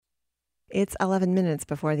It's 11 minutes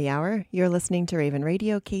before the hour. You're listening to Raven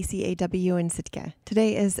Radio, KCAW in Sitka.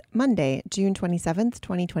 Today is Monday, June 27th,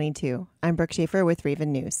 2022. I'm Brooke Schaefer with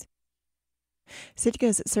Raven News.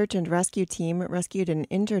 Sitka's search and rescue team rescued an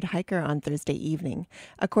injured hiker on Thursday evening.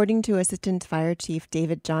 According to Assistant Fire Chief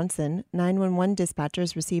David Johnson, 911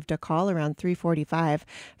 dispatchers received a call around 3:45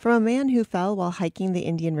 from a man who fell while hiking the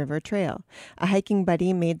Indian River Trail. A hiking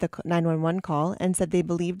buddy made the 911 call and said they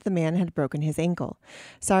believed the man had broken his ankle.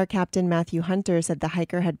 SAR Captain Matthew Hunter said the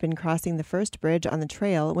hiker had been crossing the first bridge on the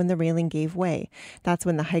trail when the railing gave way. That's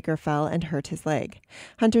when the hiker fell and hurt his leg.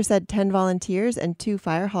 Hunter said 10 volunteers and 2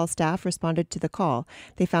 fire hall staff responded to the call.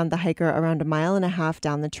 They found the hiker around 1.5 miles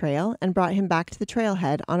down the trail and brought him back to the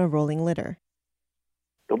trailhead on a rolling litter.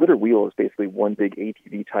 The litter wheel is basically one big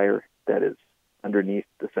ATV tire that is underneath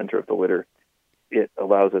the center of the litter. It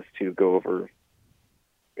allows us to go over,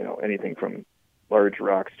 anything from large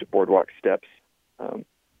rocks to boardwalk steps.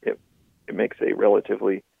 It makes a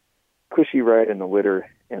relatively cushy ride in the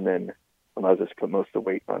litter and then allows us to put most of the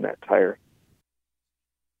weight on that tire.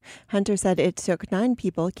 Hunter said it took 9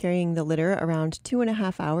 people carrying the litter around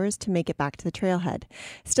 2.5 hours to make it back to the trailhead.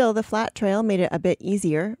 Still, the flat trail made it a bit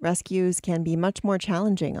easier. Rescues can be much more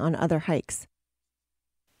challenging on other hikes.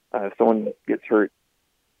 If someone gets hurt,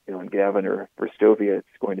 in Gavin or Verstovia, it's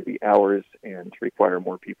going to be hours and require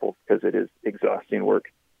more people because it is exhausting work.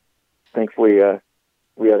 Thankfully,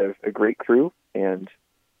 we had a great crew, and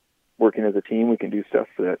working as a team, we can do stuff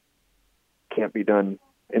that can't be done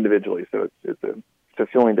individually. So it's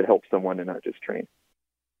fulfilling to help someone and not just train.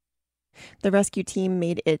 The rescue team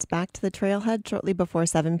made it back to the trailhead shortly before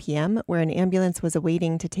 7 p.m., where an ambulance was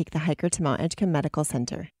awaiting to take the hiker to Mount Edgecombe Medical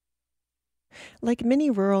Center. Like many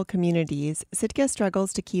rural communities, Sitka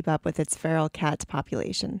struggles to keep up with its feral cat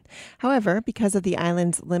population. However, because of the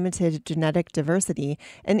island's limited genetic diversity,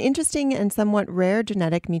 an interesting and somewhat rare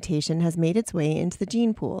genetic mutation has made its way into the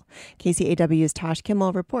gene pool. KCAW's Tosh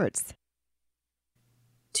Kimmel reports.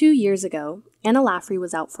 2 years ago, Anna Laffrey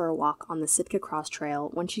was out for a walk on the Sitka Cross Trail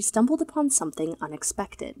when she stumbled upon something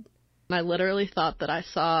unexpected. I literally thought that I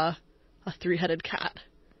saw a 3-headed cat,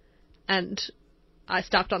 and I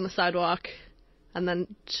stopped on the sidewalk and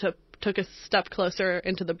then took a step closer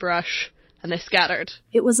into the brush, and they scattered.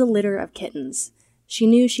 It was a litter of kittens. She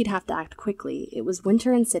knew she'd have to act quickly. It was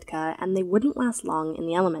winter in Sitka, and they wouldn't last long in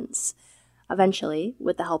the elements. Eventually,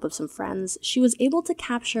 with the help of some friends, she was able to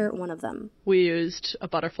capture one of them. We used a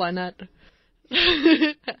butterfly net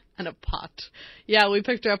and a pot. Yeah, we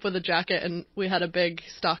picked her up with a jacket, and we had a big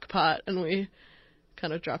stock pot, and we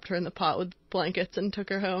kind of dropped her in the pot with blankets and took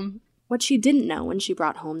her home. What she didn't know when she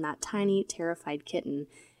brought home that tiny, terrified kitten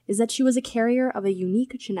is that she was a carrier of a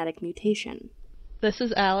unique genetic mutation. This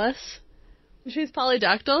is Alice. She's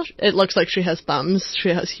polydactyl. It looks like she has thumbs. She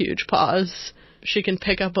has huge paws. She can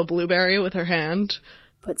pick up a blueberry with her hand.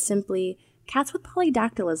 Put simply, cats with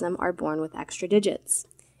polydactylism are born with extra digits.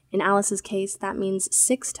 In Alice's case, that means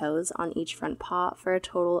 6 toes on each front paw for a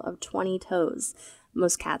total of 20 toes.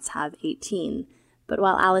 Most cats have 18. But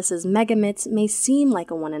while Alice's megamits may seem like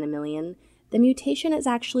a 1 in a million, the mutation is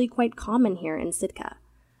actually quite common here in Sitka.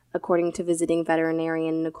 According to visiting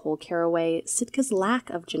veterinarian Nicole Caraway, Sitka's lack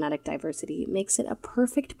of genetic diversity makes it a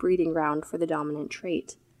perfect breeding ground for the dominant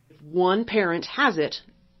trait. If one parent has it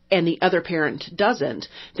and the other parent doesn't,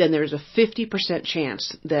 then there's a 50%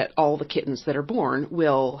 chance that all the kittens that are born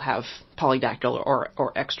will have polydactyl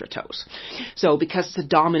or extra toes. So because it's a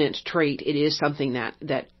dominant trait, it is something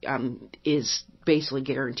that is basically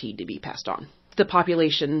guaranteed to be passed on. The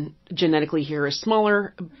population genetically here is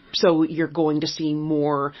smaller, so you're going to see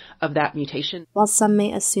more of that mutation. While some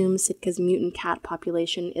may assume Sitka's mutant cat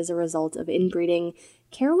population is a result of inbreeding,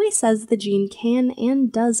 Caraway says the gene can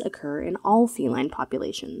and does occur in all feline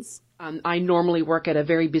populations. I normally work at a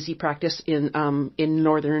very busy practice in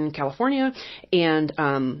Northern California,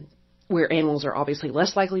 and where animals are obviously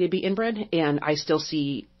less likely to be inbred, and I still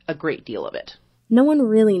see a great deal of it. No one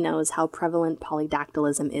really knows how prevalent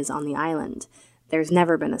polydactylism is on the island. There's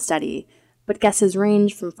never been a study, but guesses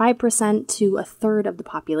range from 5% to a third of the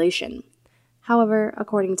population. However,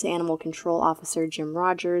 according to Animal Control Officer Jim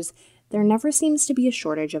Rogers, there never seems to be a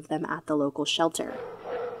shortage of them at the local shelter.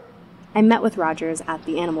 I met with Rogers at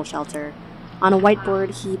the animal shelter. On a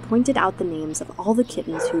whiteboard, he pointed out the names of all the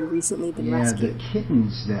kittens who'd recently been rescued. The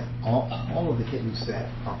kittens that, all of the kittens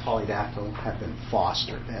that are polydactyl have been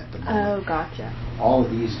fostered at the moment. Oh, gotcha. All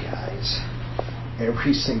of these guys,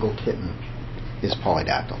 every single kitten is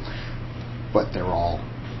polydactyl, but they're all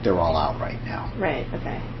out right now. Right,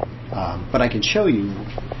 okay. But I can show you,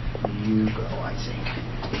 I think.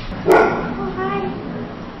 Oh, hi.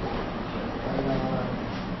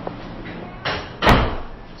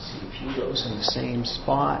 See if Cheeto's in the same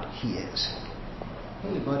spot. He is.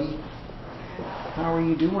 Hey, buddy. How are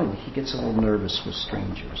you doing? He gets a little nervous with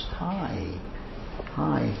strangers. Hi.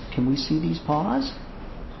 Hi. Can we see these paws?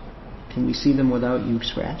 Can we see them without you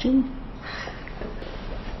scratching?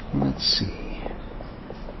 Let's see.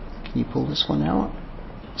 Can you pull this one out?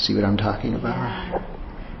 See what I'm talking about? Yeah.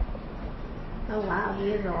 Oh wow, he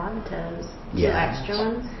has a lot of toes. Yeah. 2 extra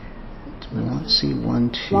ones? Let's see,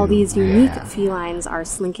 1, 2. While these unique felines are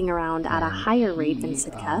slinking around at a higher rate than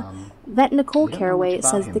Sitka, vet Nicole Caraway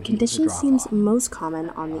says the condition seems most common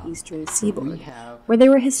on the eastern seaboard, where they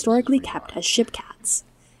were historically kept as ship cats.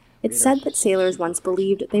 It's said that sailors once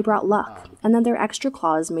believed they brought luck, and that their extra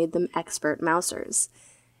claws made them expert mousers.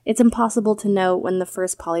 It's impossible to know when the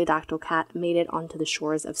first polydactyl cat made it onto the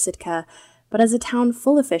shores of Sitka, but as a town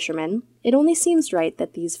full of fishermen, it only seems right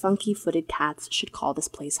that these funky-footed cats should call this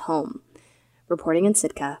place home. Reporting in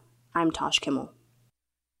Sitka, I'm Tosh Kimmel.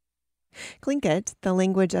 Tlingit, the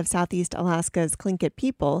language of Southeast Alaska's Tlingit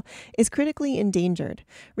people, is critically endangered.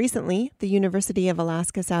 Recently, the University of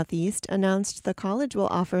Alaska Southeast announced the college will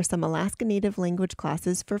offer some Alaska Native language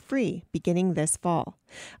classes for free beginning this fall.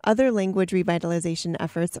 Other language revitalization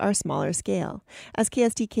efforts are smaller scale. As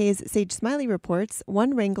KSTK's Sage Smiley reports,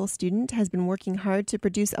 one Wrangell student has been working hard to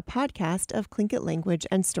produce a podcast of Tlingit language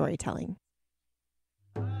and storytelling.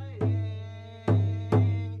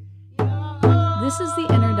 This is the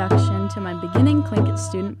introduction to my Beginning Tlingit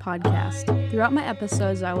Student podcast. Throughout my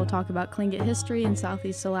episodes, I will talk about Tlingit history in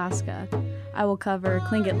Southeast Alaska. I will cover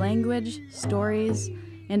Tlingit language, stories,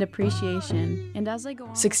 and appreciation. And as I go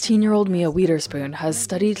on... 16-year-old Mia Witherspoon has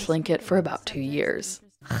studied Tlingit for about 2 years.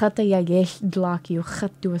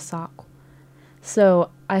 So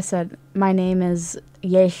I said, my name is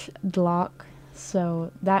Yesh Dlak,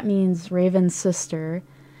 so that means Raven's sister.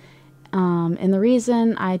 And the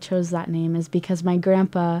reason I chose that name is because my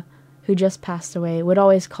grandpa, who just passed away, would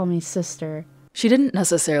always call me sister. She didn't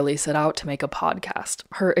necessarily set out to make a podcast.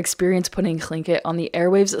 Her experience putting Tlingit on the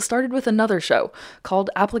airwaves started with another show called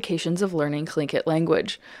Applications of Learning Tlingit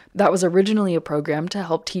Language. That was originally a program to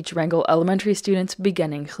help teach Wrangell elementary students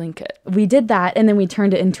beginning Tlingit. We did that, and then we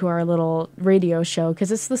turned it into our little radio show,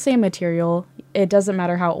 because it's the same material. It doesn't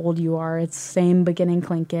matter how old you are. It's same beginning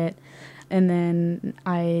Tlingit. And then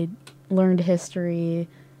I learned history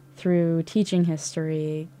through teaching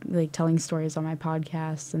history, like telling stories on my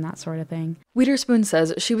podcast and that sort of thing. Witherspoon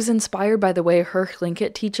says she was inspired by the way her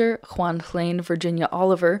Tlingit teacher, Juan Hlaine Virginia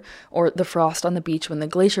Oliver, or the frost on the beach when the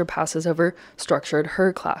glacier passes over, structured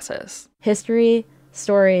her classes. History,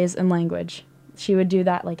 stories, and language. She would do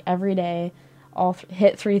that like every day,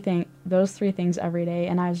 hit those three things every day,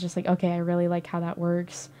 and I was just like, okay, I really like how that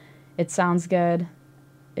works. It sounds good.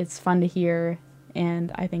 It's fun to hear.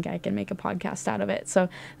 And I think I can make a podcast out of it. So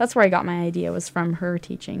that's where I got my idea, was from her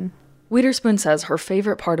teaching. Witherspoon says her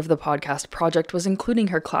favorite part of the podcast project was including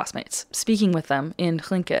her classmates, speaking with them in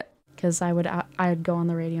Tlingit. Because I'd go on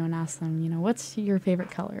the radio and ask them, what's your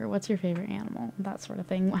favorite color? What's your favorite animal? That sort of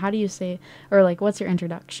thing. How do you say, or like, what's your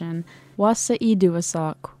introduction? Wasa I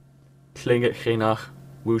duasak? Tlingit chenach,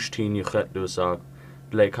 wushtin yuchet duasak,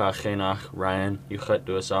 bleka chenach, Ryan yuchet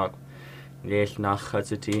duasak, lech nach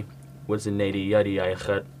chatziti.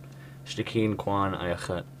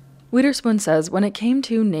 Witherspoon says when it came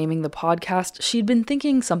to naming the podcast, she'd been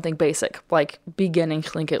thinking something basic, like Beginning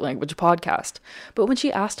Tlingit Language Podcast. But when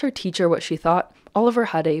she asked her teacher what she thought, Oliver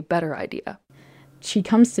had a better idea. She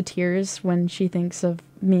comes to tears when she thinks of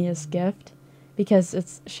Mia's gift, because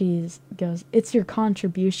it's your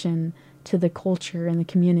contribution to the culture and the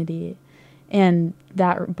community. And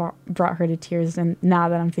that brought her to tears. And now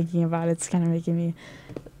that I'm thinking about it, it's kind of making me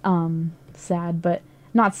sad, but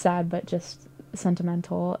not sad, but just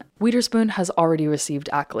sentimental. Witherspoon has already received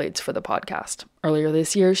accolades for the podcast. Earlier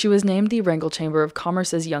this year, she was named the Wrangell Chamber of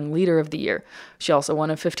Commerce's Young Leader of the Year. She also won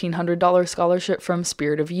a $1,500 scholarship from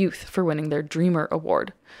Spirit of Youth for winning their Dreamer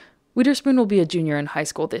Award. Witherspoon will be a junior in high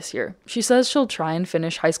school this year. She says she'll try and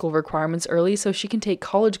finish high school requirements early so she can take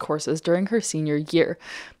college courses during her senior year.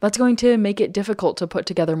 That's going to make it difficult to put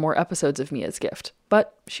together more episodes of Mia's Gift,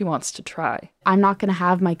 but she wants to try. I'm not going to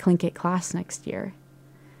have my Tlingit class next year,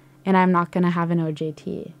 and I'm not going to have an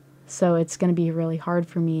OJT, so it's going to be really hard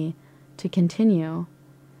for me to continue.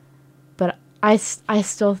 But I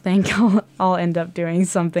still think I'll end up doing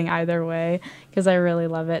something either way, because I really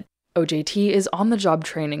love it. OJT is on-the-job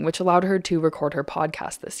training, which allowed her to record her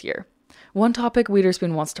podcast this year. One topic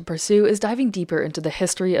Witherspoon wants to pursue is diving deeper into the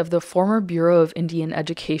history of the former Bureau of Indian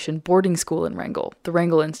Education boarding school in Wrangell, the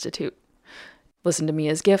Wrangell Institute. Listen to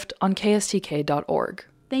Mia's Gift on KSTK.org.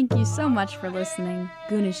 Thank you so much for listening.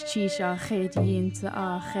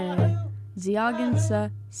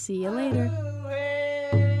 Ziagensa. See you later.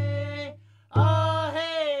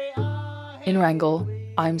 In Wrangell,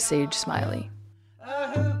 I'm Sage Smiley.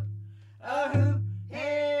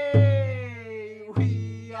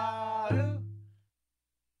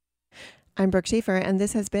 I'm Brooke Schaefer, and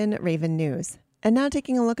this has been Raven News. And now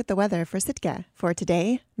taking a look at the weather for Sitka for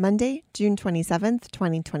today, Monday, June 27th,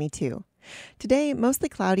 2022. Today, mostly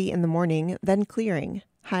cloudy in the morning, then clearing.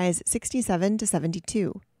 Highs 67 to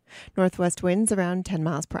 72. Northwest winds around 10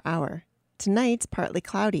 miles per hour. Tonight, partly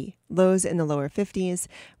cloudy. Lows in the lower 50s.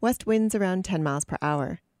 West winds around 10 miles per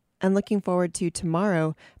hour. And looking forward to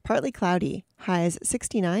tomorrow, partly cloudy. Highs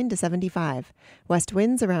 69 to 75. West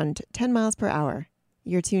winds around 10 miles per hour.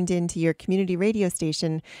 You're tuned in to your community radio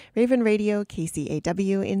station, Raven Radio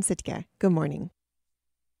KCAW in Sitka. Good morning.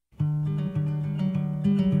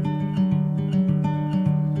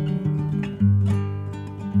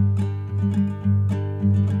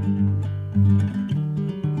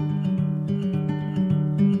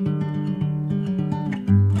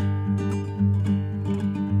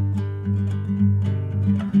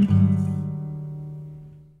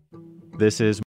 This is